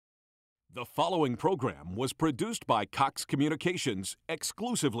The following program was produced by Cox Communications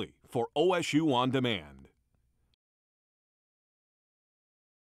exclusively for OSU On Demand.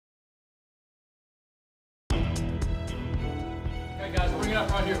 Okay, guys, bring it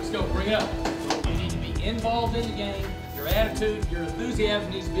up right here. Let's go. Bring it up. You need to be involved in the game. Your attitude, your enthusiasm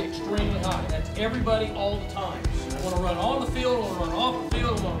needs to be extremely high. That's everybody all the time. I want to run on the field. I want to run off the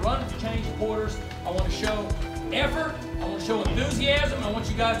field. I want to run to change quarters. I want to show effort. I want to show enthusiasm. I want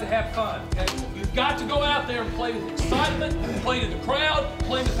you guys to have fun. Okay? You've got to go out there and play with excitement, play to the crowd,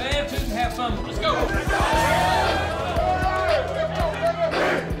 play with attitude, and have fun. Let's go.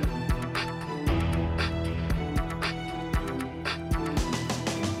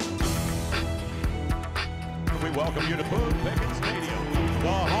 We welcome you to Boone Pickens Stadium, the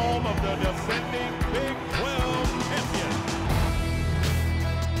home of the defending Big 12 champion.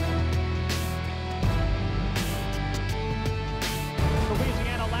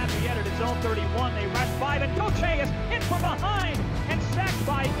 Louisiana Lafayette at its own 31. They rush 5, and Gauthier is hit from behind and sacked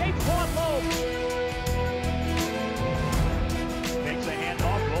by H1 Lowe. Takes a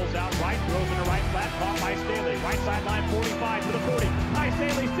handoff, rolls out right, throws in the right flat, caught by Staley. Right sideline 45 to the 40. Ty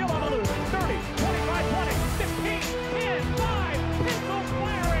Staley still on the loose. 30, 25, 20, 15, 10, 5. Pistols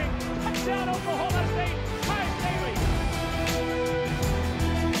firing. Touchdown Oklahoma State. Ty Staley.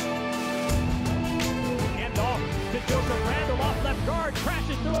 Handoff to Joseph Randall off left guard.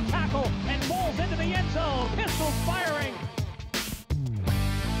 Crashes through a tackle and rolls into the end zone. Pistols firing.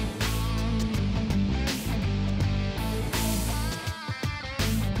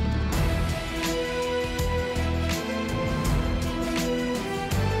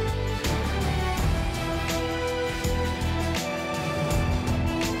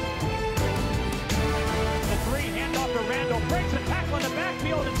 Breaks a tackle in the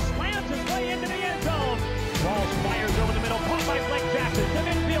backfield and slams his way into the end zone. Walls fires over the middle, caught by Blake Jackson. To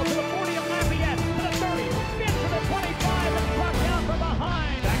midfield to the 40 of Lafayette, to the 30, spins to the 25, and brought down from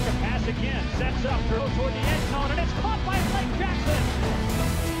behind. Back to pass again, sets up, throws toward the end zone, and it's caught by Blake Jackson.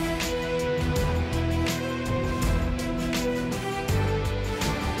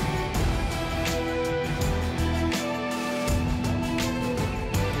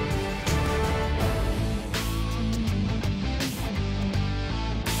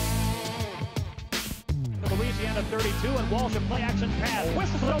 Louisiana 32, and Walsh a play action pass.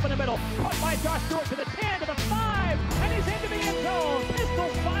 Whistles it over the middle. Caught by Josh Stewart to the 10, to the 5, and he's into the end zone.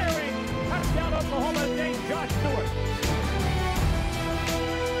 Pistols firing. Touchdown Oklahoma State, Josh Stewart.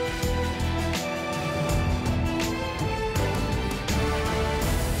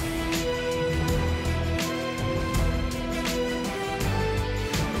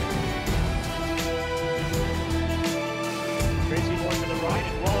 Tracy Moore to the right,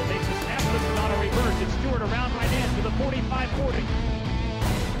 and Wallace takes a snap, puts it on a reverse. It's Stewart around right in to the 45-40.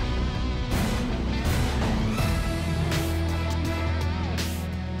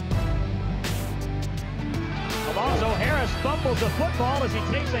 Alonzo Harris fumbles the football as he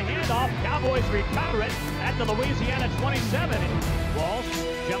takes a handoff. Cowboys recover it at the Louisiana 27. Walsh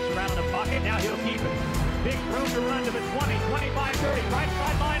jumps around in the pocket. Now he'll keep it. Big room to run to the 20, 25, 30. Right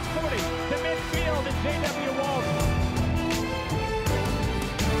sideline 40 to midfield, and J.W. Walsh.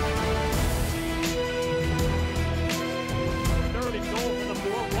 Goal for the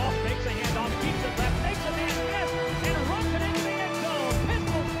 4. Walsh makes a handoff, keeps it left, makes a man miss, and runs it into the end zone.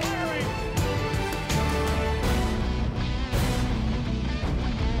 Pistols firing.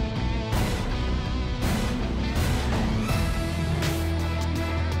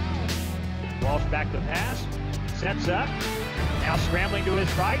 Walsh back to pass, sets up, now scrambling to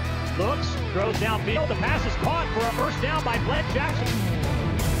his right, looks, throws downfield. The pass is caught for a first down by Blake Jackson.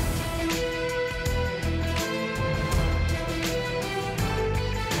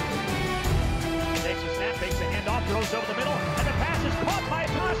 Throws over the middle, and the pass is caught by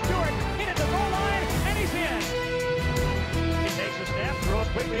Josh Stewart. Hit at the goal line, and he's in. He takes a snap, throws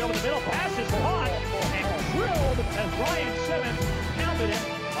quickly over the middle. Pass is caught and drilled as Ryan Simmons pounded him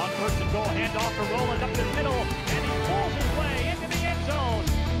on first and goal. Handoff to Rowland up the middle, and he pulls his way into the end zone.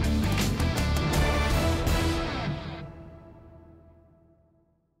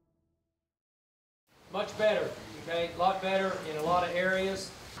 Much better, okay? A lot better in a lot of areas,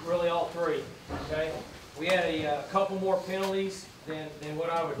 really all three, okay? We had a couple more penalties than what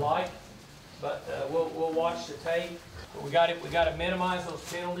I would like, but we'll watch the tape. But we got to minimize those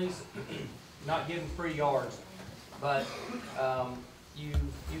penalties, not give them 3 yards. But you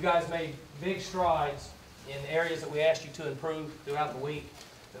guys made big strides in areas that we asked you to improve throughout the week.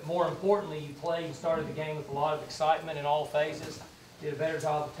 But more importantly, you played and started the game with a lot of excitement in all phases. Did a better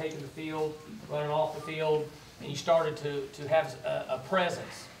job of taking the field, running off the field, and you started to have a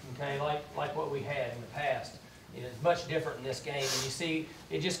presence. okay, like what we had in the past. It's much different in this game, and you see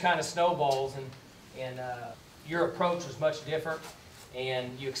it just kind of snowballs, and your approach was much different,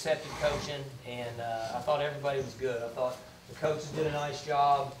 and you accepted coaching, and I thought everybody was good. I thought the coaches did a nice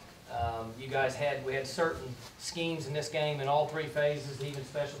job. We had certain schemes in this game in all three phases, even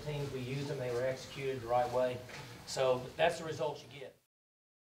special teams, we used them, they were executed the right way. So that's the results you get.